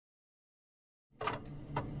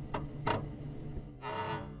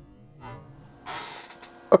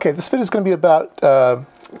Okay, this video is going to be about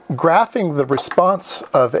graphing the response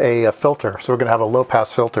of a filter. So we're going to have a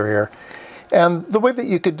low-pass filter here. And the way that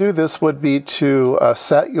you could do this would be to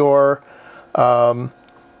set your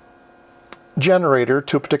generator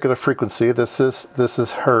to a particular frequency. This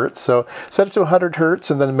is hertz. So set it to 100 hertz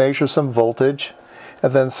and then measure some voltage.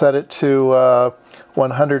 And then set it to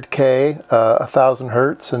 100K, 1000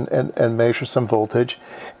 hertz, and measure some voltage.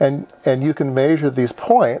 And you can measure these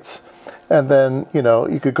points. And then, you know,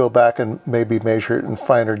 you could go back and maybe measure it in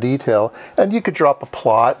finer detail. And you could drop a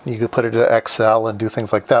plot, and you could put it in Excel and do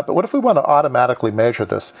things like that. But what if we want to automatically measure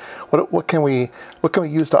this? What can we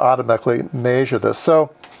use to automatically measure this?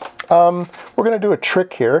 So we're going to do a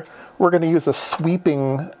trick here. We're going to use a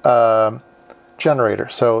sweeping generator.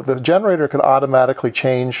 So the generator can automatically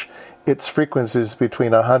change its frequencies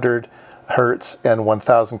between 100 hertz and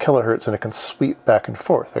 1000 kilohertz, and it can sweep back and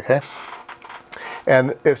forth, okay?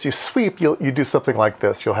 And as you sweep, you do something like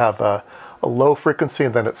this. You'll have a low frequency,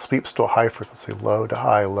 and then it sweeps to a high frequency, low to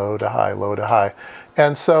high, low to high, low to high.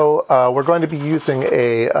 And so we're going to be using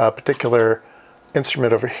a particular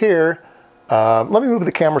instrument over here. Let me move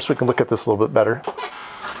the camera so we can look at this a little bit better.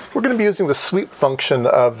 We're going to be using the sweep function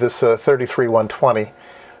of this 33120.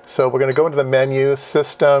 So we're going to go into the menu,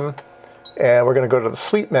 System, and we're going to go to the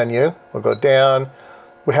Sweep menu. We'll go down.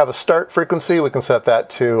 We have a start frequency. We can set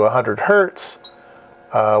that to 100 hertz.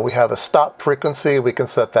 We have a stop frequency. We can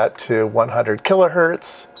set that to 100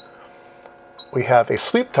 kilohertz. We have a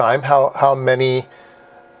sweep time. How many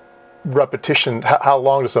repetition? How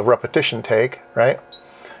long does a repetition take, right?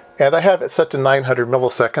 And I have it set to 900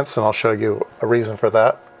 milliseconds, and I'll show you a reason for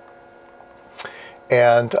that.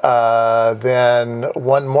 And then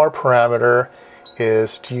one more parameter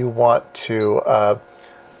is, do you want to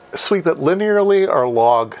sweep it linearly or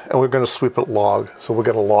log? And we're going to sweep it log. So we'll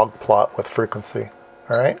get a log plot with frequency.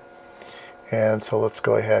 All right. And so let's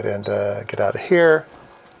go ahead and get out of here.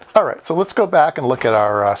 All right. So let's go back and look at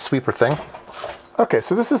our sweeper thing. Okay.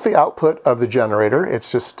 So this is the output of the generator.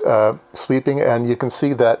 It's just sweeping. And you can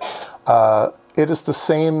see that it is the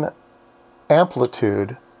same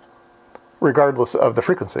amplitude regardless of the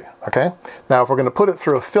frequency, okay? Now, if we're going to put it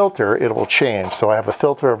through a filter, it will change. So I have a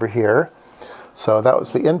filter over here. So that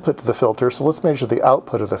was the input to the filter. So let's measure the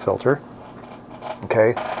output of the filter,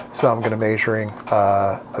 okay? So I'm going to measuring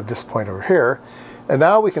at this point over here. And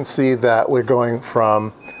now we can see that we're going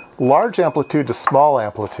from large amplitude to small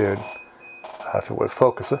amplitude, if it would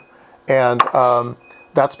focus it. And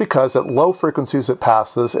that's because at low frequencies it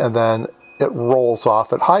passes, and then it rolls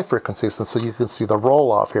off at high frequencies. And so you can see the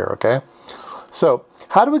roll off here, okay? So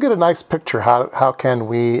how do we get a nice picture? How can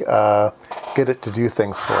we get it to do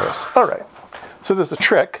things for us? All right, so there's a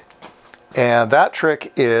trick, and that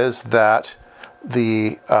trick is that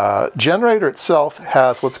the generator itself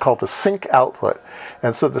has what's called the sync output.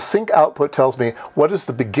 And so the sync output tells me what is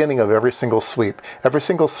the beginning of every single sweep. Every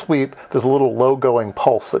single sweep, there's a little low-going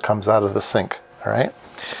pulse that comes out of the sync, all right?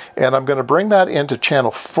 And I'm going to bring that into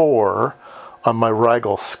channel 4 on my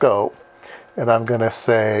Oscilloscope. And I'm going to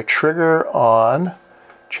say trigger on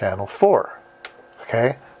channel 4.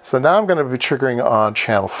 Okay, so now I'm going to be triggering on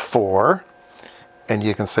channel 4. And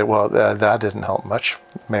you can say, well, that didn't help much.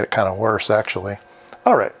 Made it kind of worse, actually.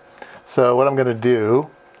 All right, so what I'm going to do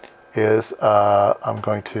is I'm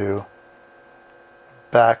going to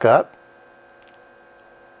back up.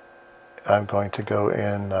 I'm going to go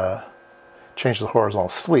in, change the horizontal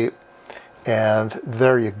sweep. And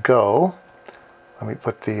there you go. Let me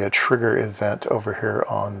put the trigger event over here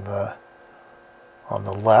on the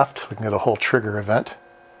left. We can get a whole trigger event.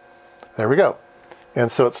 There we go.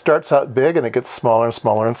 And so it starts out big and it gets smaller and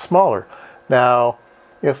smaller and smaller. Now,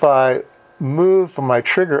 if I move my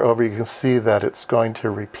trigger over, you can see that it's going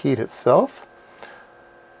to repeat itself.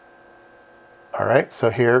 All right,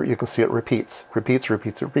 so here you can see it repeats, repeats,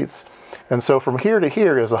 repeats, repeats. And so from here to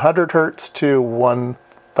here is 100 hertz to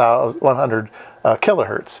 100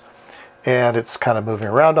 kilohertz. And it's kind of moving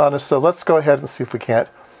around on us. So let's go ahead and see if we can't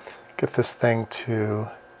get this thing to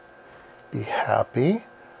be happy.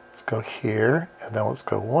 Let's go here, and then let's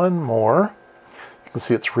go one more. You can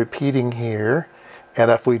see it's repeating here.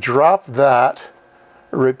 And if we drop that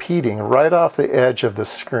repeating right off the edge of the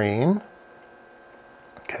screen,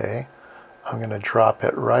 okay, I'm going to drop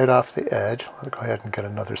it right off the edge. Let's go ahead and get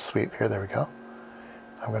another sweep here. There we go.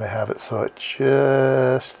 I'm going to have it so it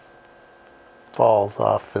just falls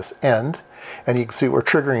off this end, and you can see we're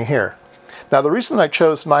triggering here. Now the reason I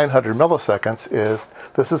chose 900 milliseconds is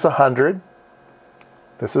this is 100,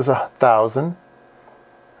 this is 1,000,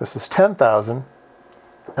 this is 10,000,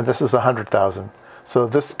 and this is 100,000. So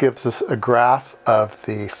this gives us a graph of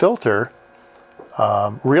the filter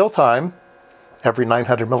real time every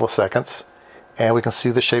 900 milliseconds, and we can see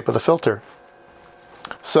the shape of the filter.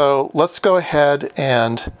 So let's go ahead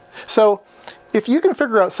and, so if you can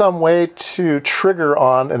figure out some way to trigger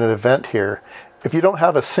on an event here, if you don't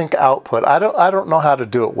have a sync output, I don't know how to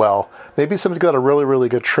do it well. Maybe somebody's got a really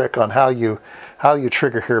good trick on how you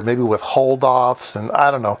trigger here, maybe with hold offs, and I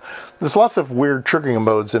don't know. There's lots of weird triggering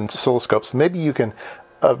modes in oscilloscopes. Maybe you can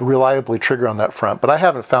reliably trigger on that front, but I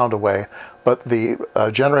haven't found a way. But the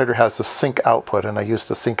generator has the sync output, and I use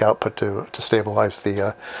the sync output to stabilize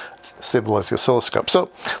the oscilloscope. So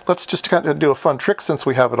let's just kind of do a fun trick since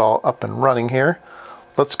we have it all up and running here.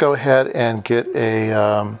 Let's go ahead and get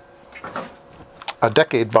a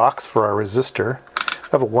decade box for our resistor. I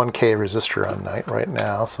have a 1K resistor on right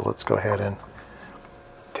now, so let's go ahead and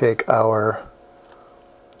take our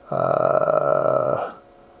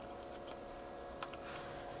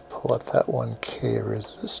pull up that 1K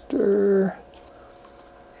resistor,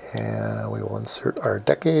 and we will insert our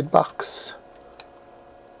decade box.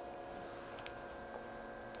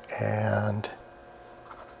 And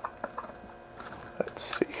let's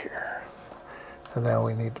see here. And now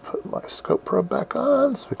we need to put my scope probe back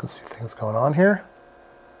on so we can see things going on here.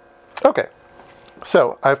 Okay,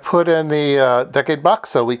 so I've put in the decade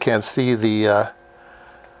box so we can see the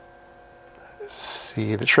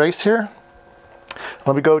trace here.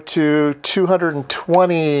 Let me go to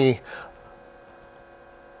 220,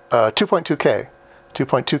 2.2K,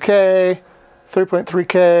 2.2K,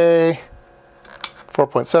 3.3K,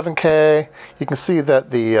 4.7K. You can see that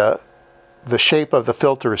the shape of the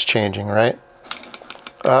filter is changing, right?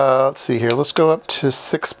 Let's see here. Let's go up to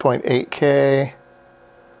 6.8K.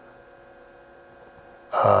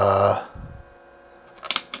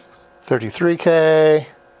 33K.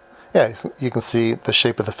 Yeah, you can see the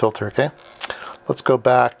shape of the filter. Okay. Let's go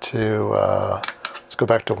back to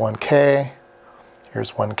 1K.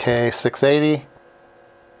 Here's 1K, 680.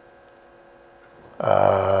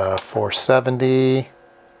 470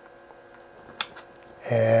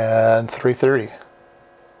 and 330,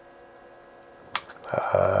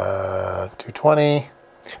 220.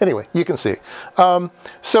 Anyway, you can see.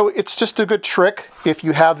 So it's just a good trick if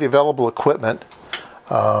you have the available equipment.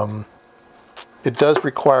 It does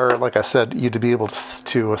require, like I said, you to be able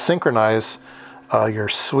to synchronize your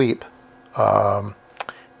sweep.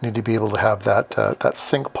 You need to be able to have that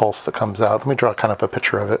sync pulse that comes out. Let me draw kind of a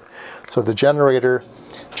picture of it. So the generator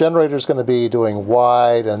is going to be doing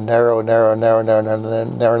wide and narrow, narrow, narrow, narrow, narrow, narrow,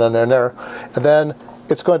 narrow, narrow, narrow, and then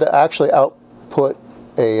it's going to actually output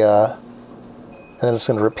and then it's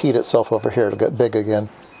going to repeat itself over here to get big again.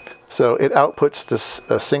 So it outputs this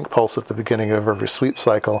sync pulse at the beginning of every sweep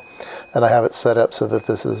cycle, and I have it set up so that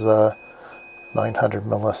this is 900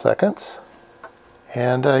 milliseconds.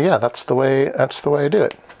 And yeah, that's the way I do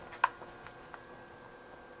it.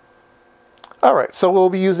 All right, so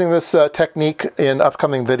we'll be using this technique in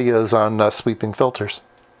upcoming videos on sweeping filters.